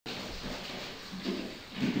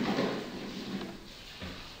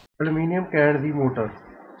Aluminium can the motor.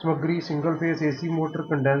 ਸਮੱਗਰੀ single phase AC motor,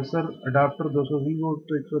 condenser, adapter 220 wallet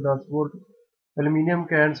ਤੋਂ 110 wallet, aluminium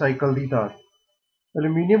can cycle ਦੀ ਤਾਰ।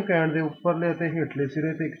 Aluminium can ਦੇ ਉੱਪਰਲੇ ਅਤੇ ਹੇਠਲੇ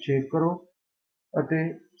ਸਿਰੇ ਤੇ ਇੱਕ ਛੇਕ ਕਰੋ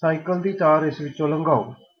ਅਤੇ ਸਾਈਕਲ ਦੀ ਤਾਰ ਇਸ ਵਿੱਚੋਂ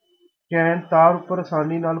ਲੰਘਾਓ। ਕੈਨ ਤਾਰ ਉੱਪਰ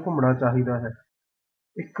ਆਸਾਨੀ ਨਾਲ ਘੁੰਮਣਾ ਚਾਹੀਦਾ ਹੈ।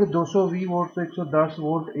 ਇੱਕ 220 ਵੋਲਟ ਤੋਂ 110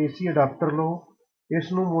 ਵੋਲਟ ਏਸੀ ਅਡਾਪਟਰ ਲਓ।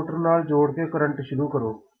 ਇਸ ਨੂੰ ਮੋਟਰ ਨਾਲ ਜੋੜ ਕੇ ਕਰੰਟ ਸ਼ੁਰੂ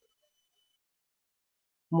ਕਰੋ।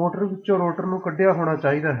 ਮੋਟਰ ਵਿੱਚੋਂ ਰੋਟਰ ਨੂੰ ਕੱਢਿਆ ਹੋਣਾ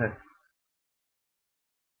ਚਾਹੀਦਾ ਹੈ।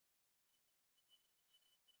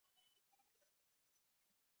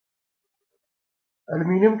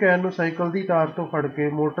 ਐਲੂਮੀਨੀਅਮ ਕੈਨ ਨੂੰ ਸਾਈਕਲ ਦੀ ਤਾਰ ਤੋਂ ਫੜ ਕੇ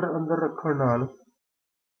ਮੋਟਰ ਅੰਦਰ ਰੱਖਣ ਨਾਲ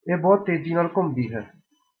ਇਹ ਬਹੁਤ ਤੇਜ਼ੀ ਨਾਲ ਘੁੰਮਦੀ ਹੈ।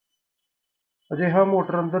 ਅਜਿਹਾ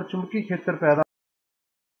ਮੋਟਰ ਅੰਦਰ ਚੁੰਬਕੀ ਖੇਤਰ ਪੈਦਾ